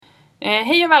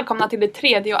Hej och välkomna till det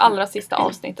tredje och allra sista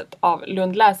avsnittet av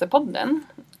Lund läser-podden.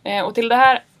 Och till det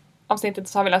här avsnittet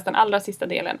så har vi läst den allra sista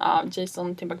delen av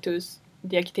Jason Timbuktus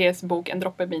Diakités bok En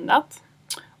droppe bindat.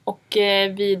 Och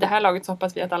vid det här laget så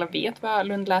hoppas vi att alla vet vad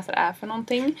Lund läser är för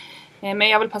någonting. Men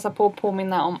jag vill passa på att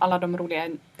påminna om alla de roliga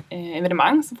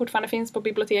evenemang som fortfarande finns på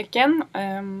biblioteken.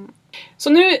 Så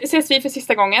nu ses vi för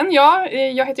sista gången.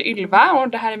 Jag heter Ylva och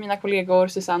det här är mina kollegor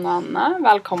Susanne och Anna.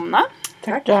 Välkomna!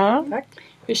 Tack.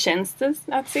 Hur känns det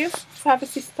att ses så här för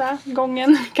sista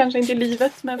gången? Kanske inte i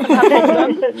livet, men för den här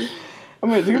podden. Ja,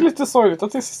 men jag tycker det är lite sorgligt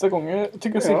att det är sista gången. Jag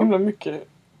tycker så himla mycket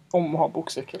om att ha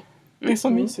bokcirkel. Det är så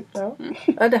mysigt. Ja.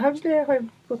 Ja, det här har ju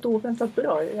gått oväntat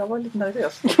bra. Jag var lite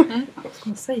nervös. Vad ska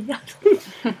man säga?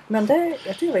 Men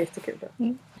jag tycker det var jättekul.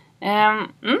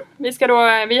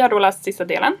 Vi har då läst sista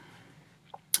delen.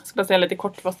 Jag ska bara säga lite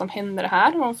kort vad som händer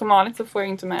här. Och som vanligt så får jag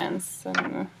inte med ens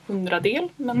en 100-del.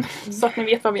 Men så att ni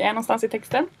vet var vi är någonstans i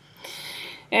texten.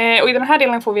 Och i den här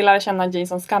delen får vi lära känna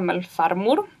Jasons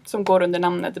gammelfarmor. Som går under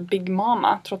namnet Big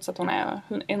Mama. Trots att hon är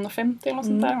 1,50 eller något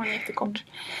sånt där. Hon är jättekort.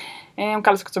 Hon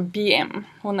kallas också BM.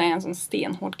 Hon är en sån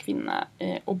stenhård kvinna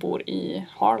och bor i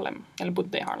Harlem. Eller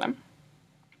bodde i Harlem.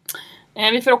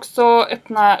 Vi får också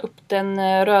öppna upp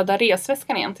den röda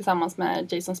resväskan igen tillsammans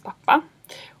med Jasons pappa.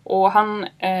 Och han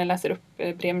läser upp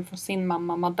breven från sin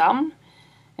mamma Madame.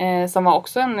 Som var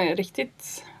också en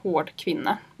riktigt hård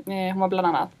kvinna. Hon var bland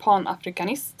annat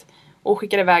panafrikanist. Och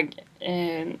skickade iväg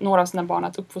några av sina barn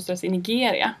att uppfostras i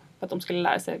Nigeria. För att de skulle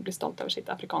lära sig bli stolta över sitt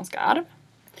afrikanska arv.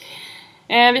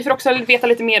 Vi får också veta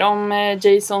lite mer om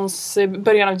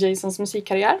början av Jasons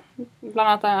musikkarriär. Bland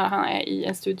annat han är i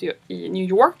en studio i New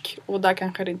York. Och där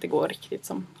kanske det inte går riktigt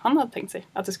som han hade tänkt sig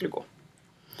att det skulle gå.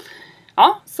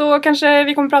 Ja, så kanske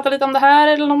vi kommer prata lite om det här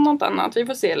eller om något annat. Vi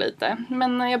får se lite.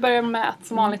 Men jag börjar med att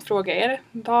som vanligt fråga er.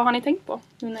 Vad har ni tänkt på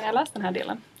nu när jag läst den här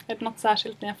delen? Är det något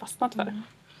särskilt ni har fastnat för?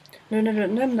 Nu när du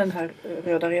nämner den här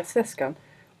röda resväskan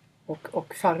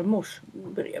och farmors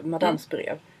brev, Madams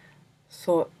brev.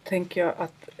 Så tänker jag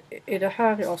att i det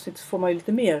här avsnittet får man ju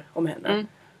lite mer om henne.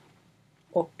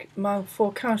 Och man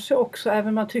får kanske också,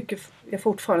 även om jag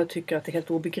fortfarande tycker att det är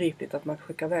helt obegripligt att man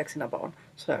skickar iväg sina barn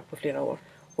så här på flera år.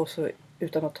 Och så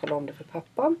utan att tala om det för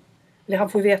pappan. Eller han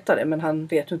får ju veta det, men han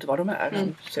vet ju inte vad de är.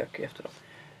 Han söker ju efter dem.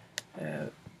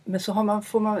 Men så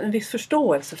får man en viss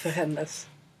förståelse för hennes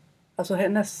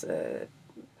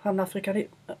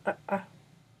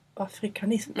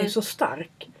afrikanism är så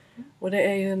stark. Och det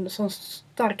är ju en sån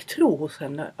stark tro hos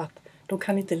henne att de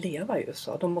kan inte leva i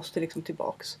USA. De måste liksom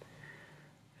tillbaks.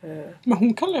 Men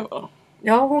hon kan leva där.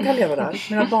 Ja, hon kan leva där.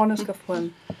 Men att barnen ska få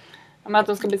en... Men att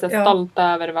de ska bli så stolta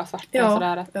över att vara svarta och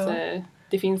sådär. Att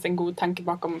det finns en god tanke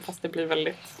bakom fast det blir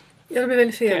väldigt... Ja, det blir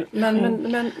väldigt fel. Men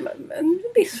en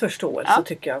viss förståelse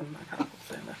tycker jag man kan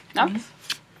få henne. Ja.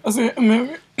 Alltså, men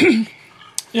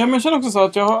jag känner också så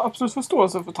att jag har absolut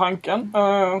förståelse för tanken.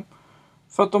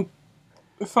 För att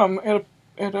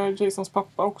är det Jasons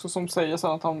pappa också som säger så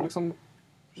att han liksom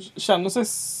känner sig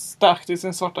stärkt i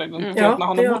sin svarta identitet när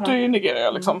han har bott i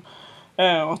Nigeria liksom.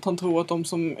 Och att han tror att de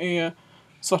som är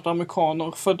svarta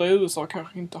amerikaner födda i USA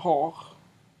kanske inte har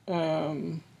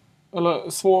eller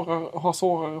har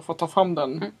svårare för att ta fram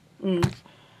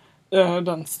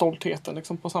den stoltheten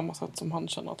liksom, på samma sätt som han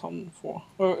känner att han får.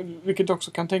 Vilket jag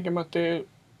också kan tänka mig att det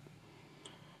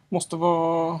måste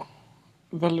vara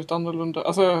väldigt annorlunda.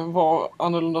 Alltså vara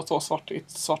annorlunda att vara svart i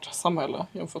ett svart samhälle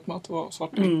jämfört med att vara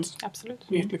svartvitt absolut.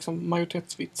 i ett liksom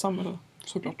majoritetsvitt samhälle,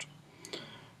 såklart.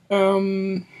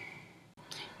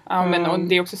 Men och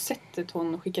det är också sättet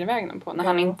hon skickar iväg dem på.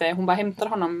 När hon bara hämtar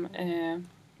honom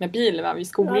med bil vid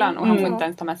skolan och han får inte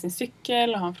ens ta med sin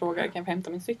cykel och han frågar kan jag få hämta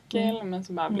min cykel men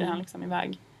så bara blir han liksom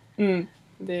iväg.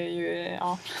 Det är ju,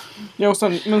 och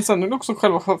men sen är det också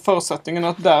själva förutsättningen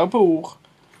att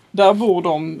där bor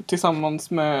de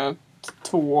tillsammans med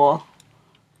 2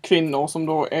 kvinnor som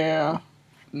då är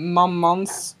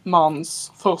mammans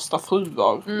mans första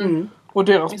fruar. Och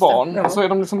deras barn. Ja. Alltså är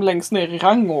de liksom längst ner i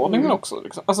rangordningen också.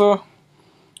 Liksom. Alltså,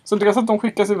 så dels att de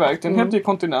skickas iväg till en helt ny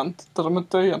kontinent där de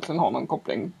inte egentligen har någon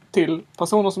koppling till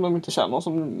personer som de inte känner och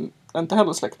som de inte heller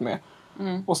är släkt med.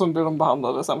 Och så blir de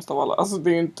behandlade sämst av alla. Alltså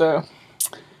det är inte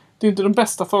de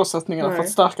bästa förutsättningarna för att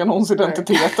stärka någons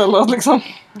identitet. Eller liksom.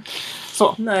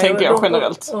 Så tänker jag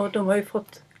generellt. Och de har ju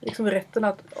fått liksom rätten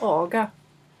att aga,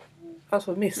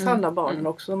 alltså misshandla barnen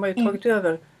också. De har ju tagit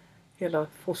över hela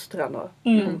fostran av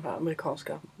de här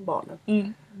amerikanska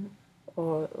barnen.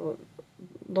 Och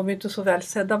de är inte så väl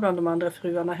sedda bland de andra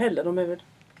fruarna heller. De är väl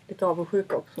lite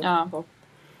avundsjuka också. Ja.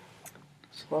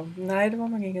 Så, nej, det var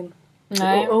man ingen...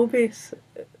 Nej. Obis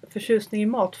förtjusning i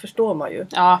mat förstår man ju.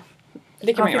 Ja,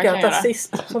 Det kan Han man fick ju äta göra.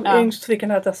 sist. Som Ja. yngst fick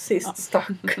han äta sist,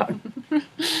 stackarn.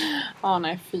 Ja,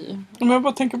 nej fy. Men jag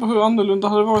bara tänker på hur annorlunda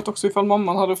det hade varit också ifall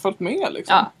mamman hade följt med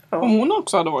liksom. Ja. Ja. Om hon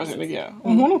också hade varit intelligent.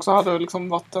 Om hon också hade liksom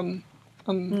varit en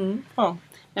ja.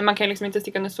 Men man kan ju liksom inte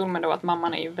sticka under stol med då att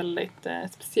mamman är ju väldigt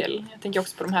speciell. Jag tänker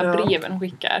också på de här Ja. breven hon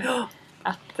skickar.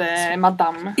 Att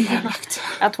madame, Elakt.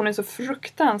 att hon är så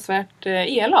fruktansvärt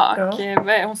elak.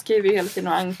 Ja. Hon skriver ju hela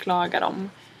tiden och anklagar dem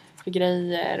för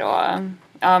grejer. Och,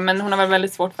 ja, men hon har väl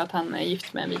väldigt svårt för att han är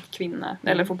gift med en vit kvinna.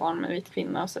 Eller får barn med en vit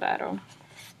kvinna och sådär. Och,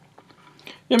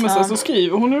 Ja men sen Ja. så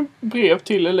skriver hon ju brev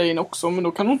till Elaine också, men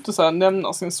då kan hon inte så här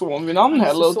nämna sin son vid namn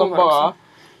heller, så utan var det bara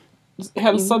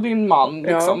hälsa din man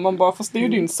liksom. Ja. Man bara, fast det är ju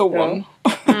din son.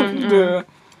 Mm, Du,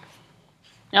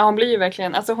 ja, hon blir ju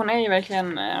verkligen, alltså hon är ju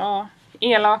verkligen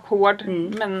elak, hård, Mm.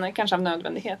 men kanske av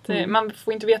nödvändighet. Man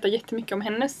får inte veta jättemycket om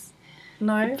hennes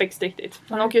Nej. uppväxt riktigt.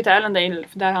 Han åker ju till Allendale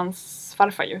där hans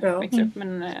farfar ju Ja. växte upp,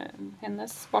 men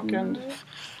hennes bakgrund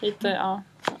lite, ja.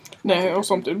 nej, och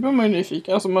samtidigt blir man ju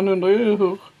nyfiken. Alltså man undrar ju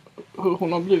hur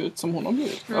hon har blivit som hon har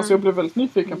blivit. Alltså jag blev väldigt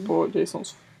nyfiken på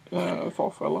Jasons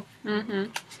farföräldrar.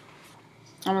 Mhm.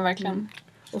 Ja men verkligen.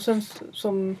 Och sen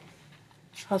som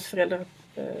hans föräldrar,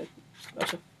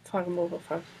 alltså farmor och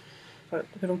farfar,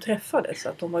 hur de träffades.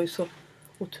 Att de var ju så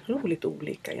otroligt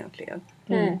olika egentligen.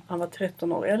 Han var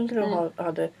 13 år äldre och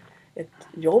hade ett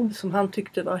jobb som han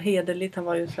tyckte var hederligt. Han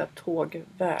var ju en sån här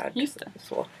tågvärd. Just det.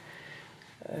 Så.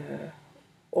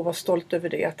 Och var stolt över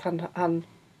det. Att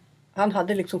han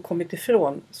hade liksom kommit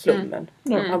ifrån slummen.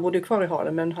 Han bodde ju kvar i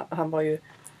Harlem, men han var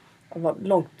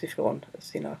långt ifrån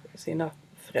sina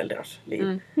föräldrars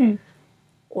liv.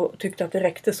 Och tyckte att det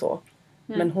räckte så.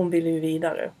 Men hon ville ju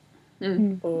vidare.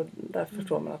 Och där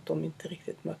förstår man att de inte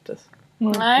riktigt möttes.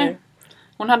 Nej.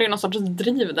 Hon hade ju någon sorts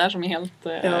driv där som är helt,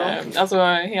 alltså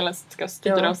hela ska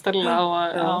styra och ställa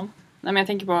och ja. Nej, men jag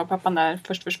tänker på pappan där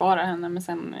först försvarar henne, men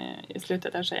sen i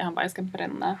slutet där säger han bara jag ska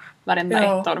bränna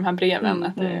varenda ett av de här breven.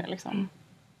 Att det liksom,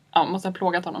 måste ha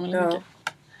plågat honom väldigt mycket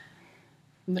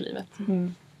under livet.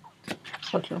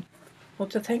 Verkligen.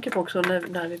 Och jag tänker på också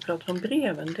när vi pratar om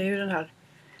breven, det är ju den här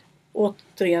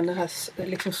återigen den här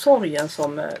liksom sorgen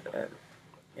som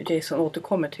Jason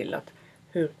återkommer till, att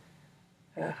hur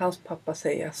hans pappa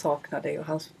säger jag saknar dig och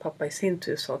hans pappa i sin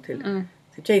tur sa till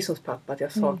Jasons pappa att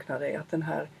jag saknar dig, att den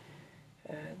här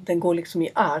den går liksom i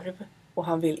arv och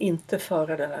han vill inte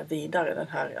föra den här vidare,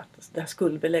 det här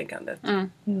skuldbeläggandet.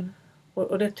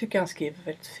 Och det tycker jag han skriver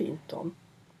väldigt fint om.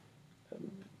 Han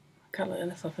kallar det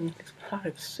nästan för en liksom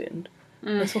arvssynd.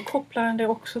 Men så kopplar han det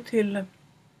också till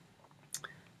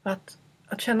att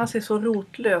känna sig så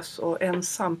rotlös och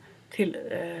ensam till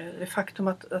det faktum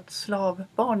att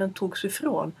slavbarnen togs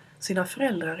ifrån sina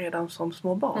föräldrar redan som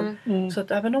små barn. Så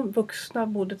att även om vuxna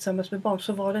bodde tillsammans med barn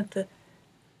så var det inte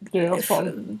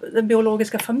den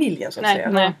biologiska familjen så att säga.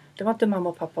 Nej. Det var inte mamma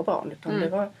och pappa barn utan det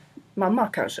var mamma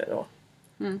kanske då.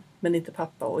 Men inte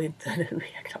pappa och inte den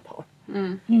egna barn.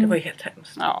 Det var ju helt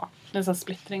hemskt. Ja, det är så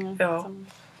splittring. Ja.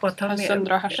 Och att han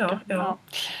söndra och härska. Ja.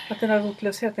 Att den här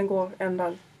rotlösheten går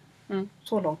ända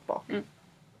så långt bak.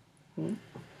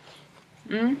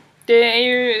 Det är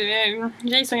ju,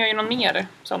 Jason gör ju någon mer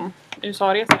som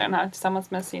USA-resa den här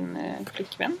tillsammans med sin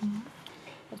flickvän.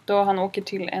 Och då han åker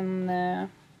till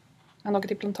han åker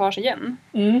till plantage igen.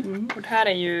 Och det här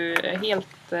är ju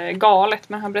helt galet,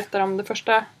 men han berättar om det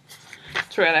första,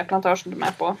 tror jag det är, plantagen de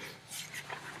är på.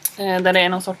 Där det är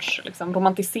någon sorts liksom,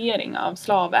 romantisering av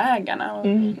slavägarna. Och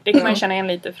det kan man ju känna igen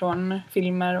lite från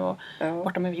filmer och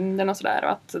Borta med vinden och sådär.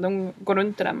 Och att de går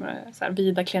runt i de så här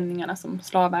vida klänningarna som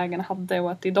slavägarna hade.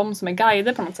 Och att det är de som är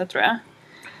guider på något sätt, tror jag.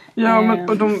 Ja,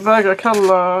 men de vägrar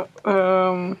kalla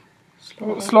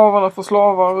slavarna för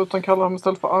slavar utan kallar dem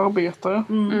istället för arbetare.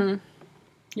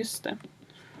 Just det.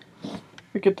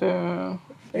 Vilket är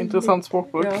intressant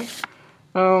språkbruk.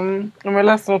 Ja. Jag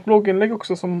läste något blogginlägg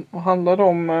också som handlade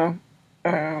om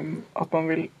att man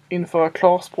vill införa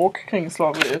klarspråk kring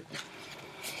slaveriet.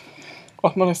 Och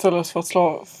att man istället för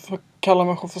att kalla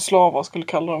människor för slavar skulle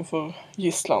kalla dem för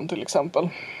gisslan till exempel.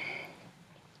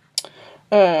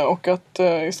 Och att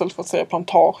istället för att säga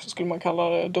plantage så skulle man kalla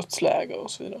det dödsläger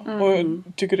och så vidare. Och jag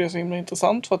tycker det är så himla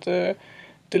intressant för att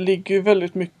det ligger ju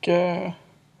väldigt mycket.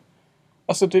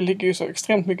 Alltså det ligger ju så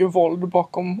extremt mycket våld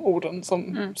bakom orden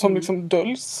som liksom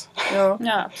döljs Ja,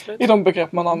 absolut. i de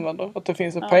begrepp man använder. Att det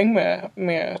finns en poäng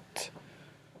med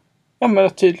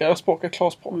ett tydligare språk, ett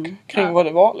klarspråk kring vad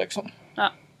det var liksom.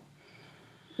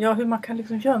 Ja, hur man kan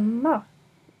liksom gömma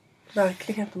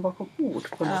verkligheten bakom ord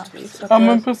på något vis. Ja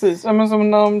men precis. Ja, men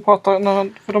som när de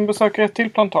pratar, för de besöker ett till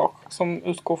plantage som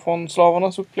utgår från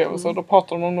slavarnas upplevelser. Då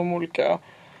pratar de om de olika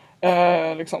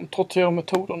liksom,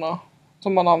 tortyrmetoderna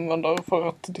som man använder för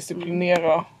att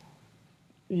disciplinera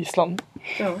gisslan.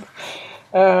 Ja.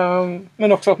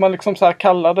 Men också att man liksom så här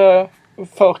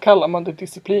kallar man det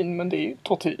disciplin, men det är ju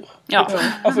tortyr. Ja.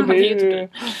 Alltså det är ju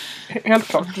helt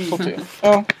klart tortyr.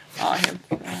 Ja. Ja,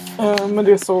 helt. Men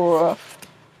det är så...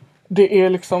 Det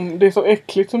är så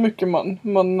äckligt hur mycket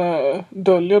man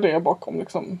döljer det bakom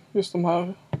liksom. Just de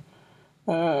här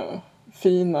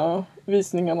fina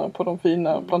visningarna på de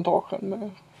fina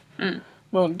plantagen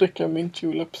med att dricka mint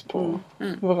juleps på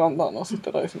verandan och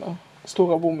sitta där i sina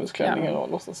stora bomullsklänningar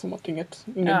och låtsas som att inget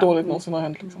dåligt någonsin har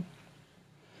hänt liksom.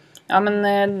 Ja,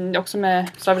 men också med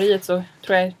slaveriet så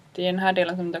tror jag att det är den här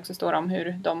delen som det också står om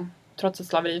hur de, trots att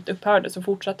slaveriet upphörde, så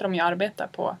fortsatte de ju arbeta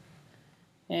på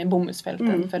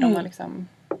bomullsfälten för de var liksom,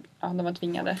 de var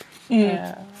tvingade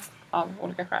av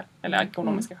olika skäl, eller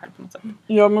ekonomiska skäl på något sätt.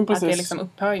 Ja, men precis. Att det liksom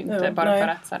upphör ju inte bara för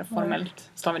att så här, formellt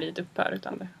slaveriet upphör,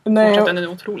 utan det fortsätter under en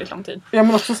otroligt lång tid. Ja,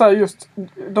 men också så här, just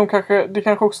det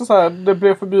kanske också så här, det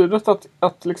blev förbjudet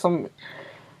att liksom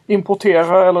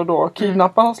importera eller då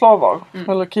kidnappa slavar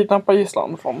eller kidnappa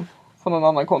gisslan från en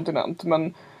annan kontinent,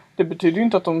 men det betyder ju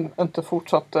inte att de inte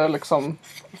fortsatte liksom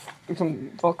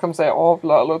vad kan man säga,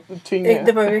 avla eller tvinga.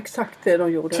 Det var ju exakt det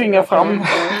de gjorde. Tvinga fram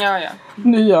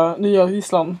nya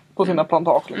gisslan på sina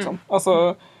plantage liksom.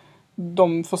 Alltså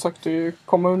de försökte ju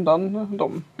komma undan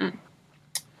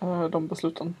de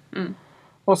besluten.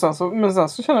 Och sen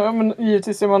så känner jag, men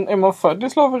givetvis är man född i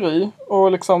slaveri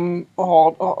och liksom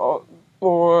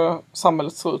och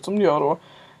samhället ser ut som det gör då.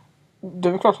 Det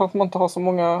är väl klart att man inte har så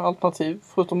många alternativ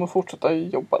förutom att fortsätta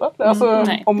jobba där. Alltså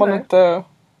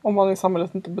om man i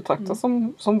samhället inte betraktas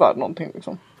som värd någonting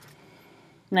liksom.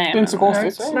 Nej, det är inte så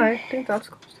konstigt. Nej, det är inte alls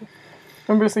konstigt.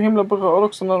 Jag blir så himla berörd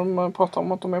också när de pratar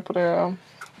om att de är på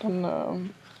den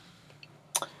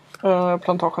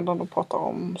plantagen där de pratar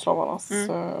om slavarnas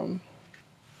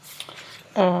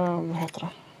vad heter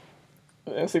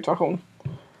det? Situation.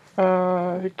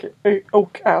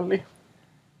 Oak Alley.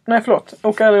 Nej, förlåt.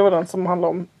 Oak Alley var den som handlar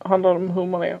om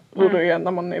hur det är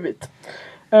när man är vit.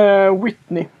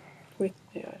 Whitney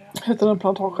heter den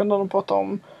plantagen där de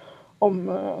pratar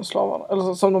om slavarna,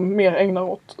 eller som de mer ägnar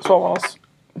åt slavarnas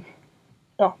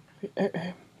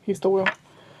historia.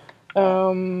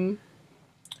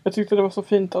 Jag tyckte det var så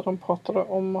fint att de pratade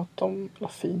om att eller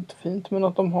fint, men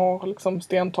att de har liksom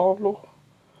stentavlor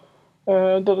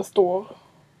där det står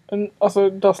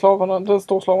där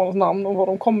står slavarnas namn och var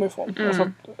de kommer ifrån.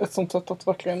 Alltså ett sånt sätt att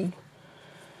verkligen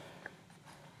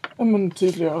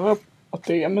tydliggöra att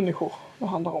det är människor det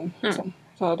handlar om. Liksom.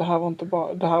 Så här, det här var inte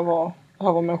bara, det här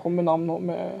var människor med namn och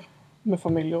med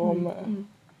familjer och med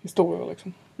historier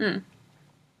liksom.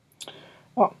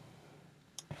 Ja.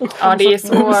 Ja, det är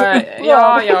så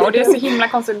och det är så himla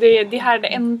konstigt. Det här är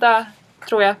det enda,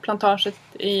 tror jag, plantaget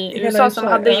i USA som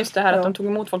hade just det här att de tog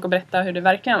emot folk och berättade hur det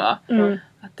verkligen var.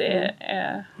 Att det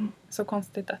är så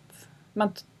konstigt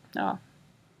att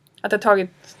att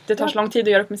det tar så lång tid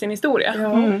att göra upp med sin historia.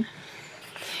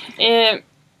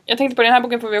 Jag tänkte på den här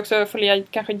boken får vi också följa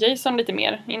kanske Jason lite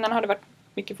mer. Innan har det varit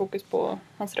mycket fokus på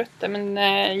hans rötter, men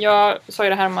jag sa ju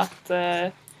det här om att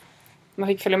man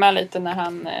fick följa med lite när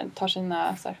han tar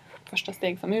sina så här, första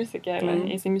steg som musiker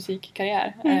eller i sin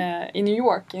musikkarriär i New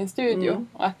York i en studio.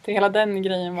 Och att hela den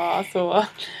grejen var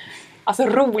så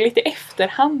roligt i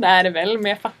efterhand är det väl, men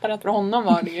jag fattar att för honom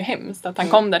var det ju hemskt att han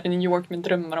kom där till New York med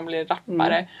drömmar om att bli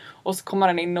rappare och så kommer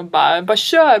han in och bara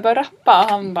kör, bara rappa,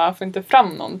 han bara får inte fram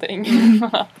någonting.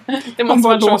 Det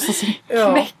måste vara så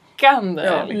knäckande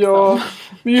liksom. Ja,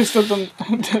 men just att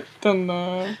den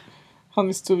han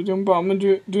i studion bara, men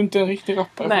du är inte en riktig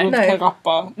rappare för du inte kan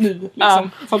rappa nu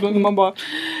liksom. För man bara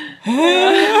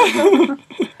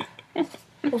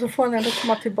och så får han ändå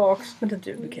komma tillbaks, men det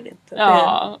duger inte.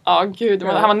 Gud,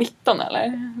 han var 19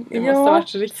 eller? Det måste ha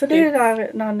varit riktigt. för det är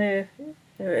där när han är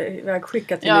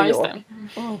ivägskickad till New York.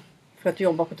 För att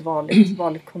jobba på ett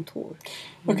vanligt kontor.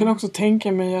 Jag kan också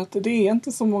tänka mig att det är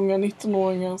inte så många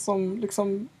 19-åringar som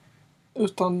liksom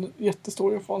utan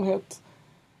jättestor erfarenhet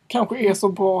kanske är så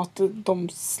bra att de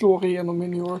slår igenom i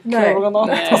New York över en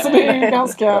natt. Alltså det är ju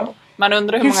ganska man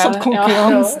undrar hur hyfsat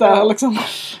konkurrens där liksom.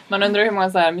 Man undrar hur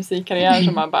många så här musikkarriärer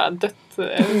som har bara dött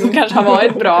som kanske har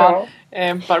varit bra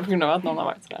bara på grund av att någon har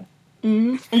varit sådär.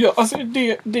 Ja, alltså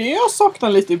det jag saknar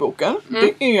lite i boken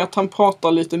det är att han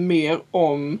pratar lite mer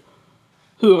om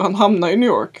hur han hamnar i New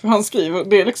York. För han skriver,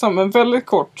 det är liksom en väldigt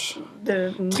kort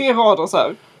 3 rader så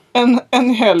här. En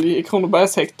helg i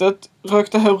Kronobergshäktet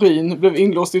rökte heroin, blev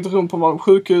inlåst i ett rum på Malmö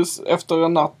sjukhus efter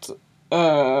en natt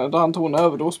där han tog en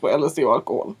överdos på LSD och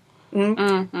alkohol.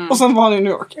 Och sen var han i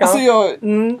New York. Ja. Alltså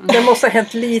det måste ha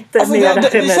hänt lite alltså mer det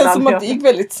däremellan. känns som att det gick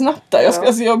väldigt snabbt där.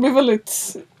 Ja.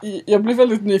 Jag blev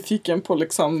väldigt nyfiken på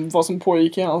liksom vad som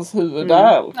pågick i hans huvud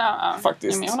där. Ja,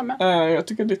 Faktiskt. jag håller med. Jag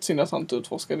tycker det är lite synd att han inte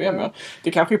utforskar det mer.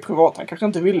 Det kanske är privat, han kanske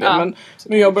inte vill det. Ja,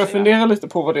 Men jag börjar fundera lite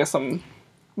på vad det är som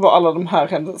var alla de här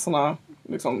händelserna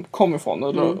liksom kom ifrån.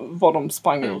 Eller vad de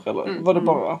sprang ur. Eller var det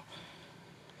bara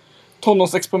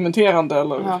tonårsexperimenterande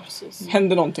eller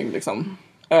hände någonting liksom.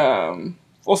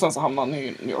 Och sen så hamnar han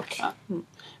i New York. Ja.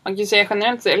 Man kan ju säga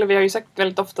generellt, eller vi har ju sagt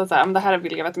väldigt ofta så här, om det här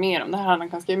vill jag veta mer om, det här hade han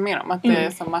kan skriva mer om. Att det är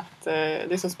som att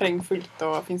det är så sprängfullt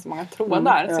och finns så många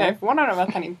trådar. Så jag är förvånad över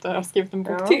att han inte har skrivit en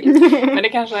bok till. Men det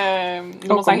kanske,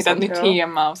 då måste han hitta ett nytt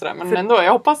tema och sådär. Men ändå,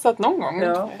 jag hoppas att någon gång.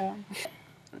 Ja.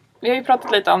 Vi har ju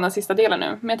pratat lite om den sista delen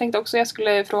nu. Men jag tänkte också jag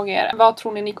skulle fråga er, vad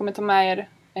tror ni kommer ta med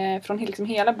er från liksom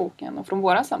hela boken och från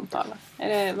våra samtal?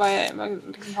 Vad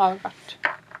liksom har varit...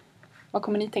 Vad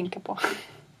kommer ni tänka på?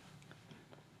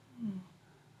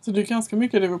 Så det är ganska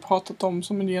mycket det vi har pratat om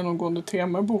som en genomgående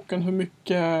tema i boken.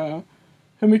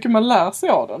 Hur mycket man lär sig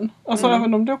av den. Alltså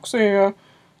även om det också är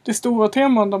det stora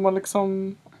teman där man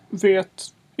liksom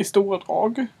vet i stora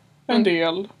drag en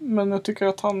del. Men jag tycker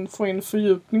att han får in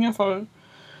fördjupningar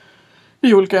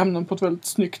i olika ämnen på ett väldigt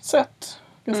snyggt sätt.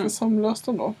 Ganska samlöst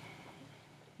ändå.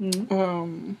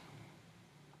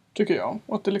 Tycker jag.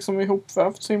 Och att det liksom är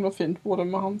ihopvävt så himla fint både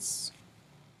med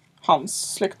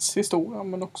hans släkts historia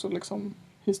men också liksom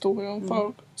historien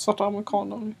för svarta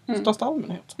amerikaner i största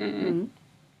allmänhet.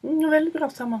 Väldigt bra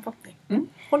sammanfattning.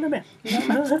 Håller med.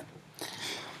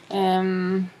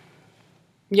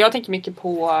 Jag tänker mycket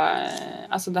på,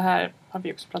 alltså det här har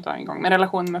vi också pratat om en gång, med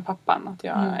relationen med pappan. Att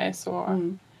jag är så,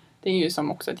 det är ju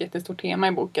som också ett jättestort tema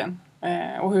i boken.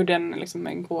 Och hur den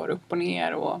liksom går upp och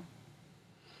ner och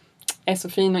är så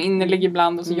fin och innerlig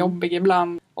ibland och så jobbig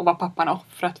ibland. Och vad pappan har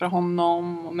offrat för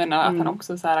honom. Men att han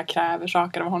också så här kräver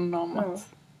saker av honom.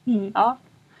 Ja.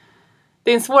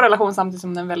 Det är en svår relation samtidigt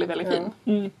som den är väldigt, väldigt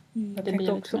fin. Jag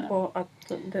tänkte också på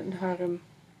att den här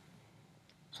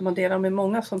som man delar med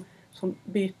många som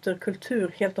byter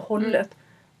kultur helt och hållet.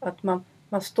 Att man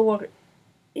står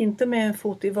inte med en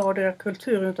fot i vardera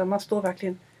kulturen utan man står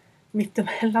verkligen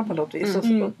mittemellan på något vis. Och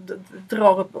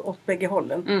drar åt bägge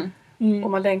hållen.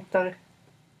 Och man längtar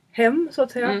hem så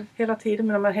att säga hela tiden.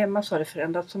 Men när man är hemma så har det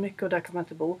förändrats så mycket och där kan man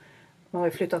inte bo. Man har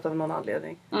ju flyttat av någon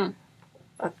anledning.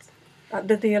 Att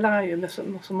det delar ju med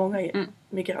så många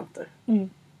migranter.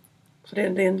 Så det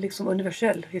är en liksom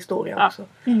universell historia också.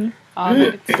 Ja,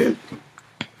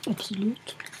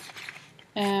 Absolut.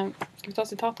 Ska vi ta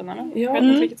citaten eller? Ja. Jag vet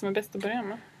inte vilket som är bäst att börja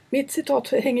med. Mitt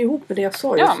citat hänger ihop med det jag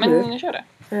sa just Ja, nu. men nu kör det.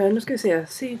 Nu ska vi se.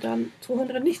 Sidan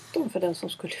 219 för den som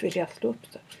skulle vilja slå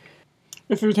upp det.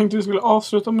 Ja, för vi tänkte att vi skulle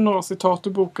avsluta med några citat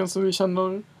ur boken som vi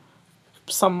känner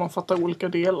sammanfattar olika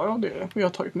delar av det vi har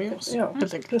tagit med oss. Ja,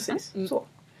 helt enkelt. precis. Så.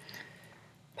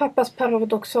 Pappas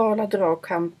paradoxala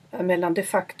dragkamp är mellan det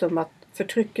faktum att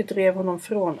förtrycket drev honom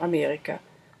från Amerika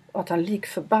och att han lik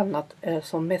förbannat är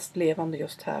som mest levande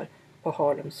just här på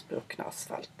Harlems spruckna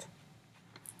asfalt.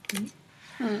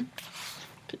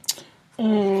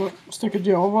 Stycket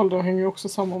jag valde hänger ju också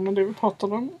samman med det vi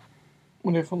pratade om.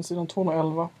 Och det är från sidan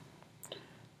 211.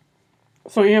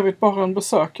 För evigt bara en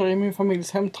besökare i min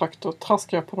familjs hemtrakter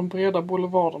traskar jag på de breda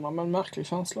boulevarderna med en märklig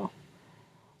känsla.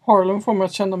 Harlem får mig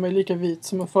att känna mig lika vit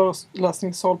som en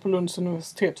föreläsningssal på Lunds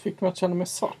universitet fick mig att känna mig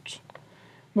svart.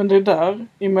 Men det är där,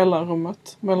 i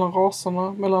mellanrummet, mellan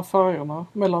raserna, mellan färgerna,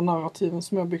 mellan narrativen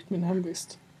som jag byggt min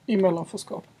hemvist. I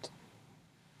mellanförskapet.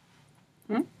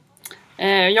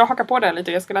 Jag hakar på det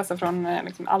lite. Jag ska läsa från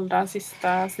liksom allra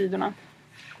sista sidorna.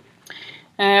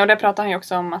 Och där pratar han ju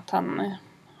också om att han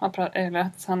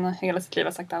hela sitt liv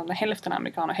har sagt att han är hälften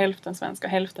amerikan och hälften svensk och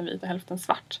hälften vit och hälften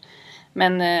svart.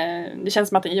 Men det känns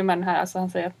som att i och med den här, alltså han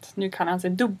säger att nu kan han sig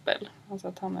dubbel. Alltså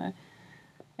att han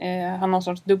har någon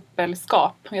sorts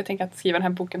dubbelskap. Och jag tänker att skriva den här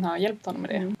boken har hjälpt honom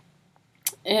med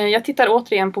det. Jag tittar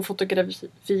återigen på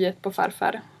fotografiet på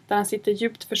farfar. Där han sitter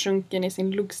djupt försjunken i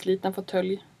sin luggslitna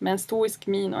fåtölj med en stoisk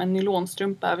min och en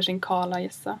nylonstrumpa över sin kala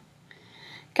gässa.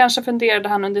 Kanske funderade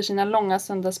han under sina långa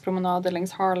söndagspromenader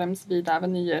längs Harlems vida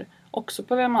avenyer också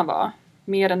på vem han var,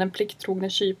 mer än den plikttrogne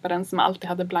kyparen som alltid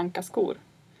hade blanka skor.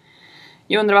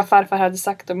 Jag undrar vad farfar hade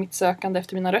sagt om mitt sökande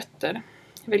efter mina rötter.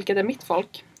 Vilket är mitt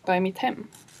folk? Vad är mitt hem?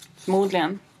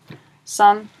 Förmodligen.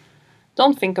 Son,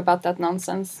 don't think about that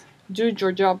nonsense. Do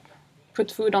your job.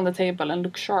 Put food on the table and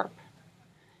look sharp.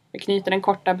 Jag knyter den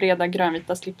korta, breda,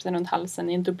 grönvita slipsen runt halsen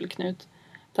i en dubbelknut.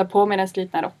 Tar på mig den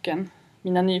slitna rocken,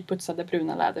 mina nyputsade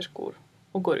bruna läderskor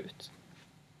och går ut.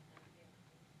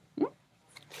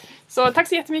 Så tack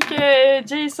så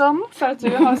jättemycket Jason för att du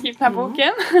har skrivit den här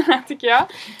boken, tycker jag.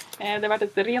 Det har varit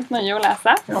ett rent nöje att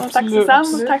läsa. Och tack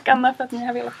Susanne och tack Anna för att ni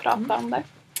har velat prata om det.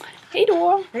 Hej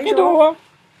då! Hej då!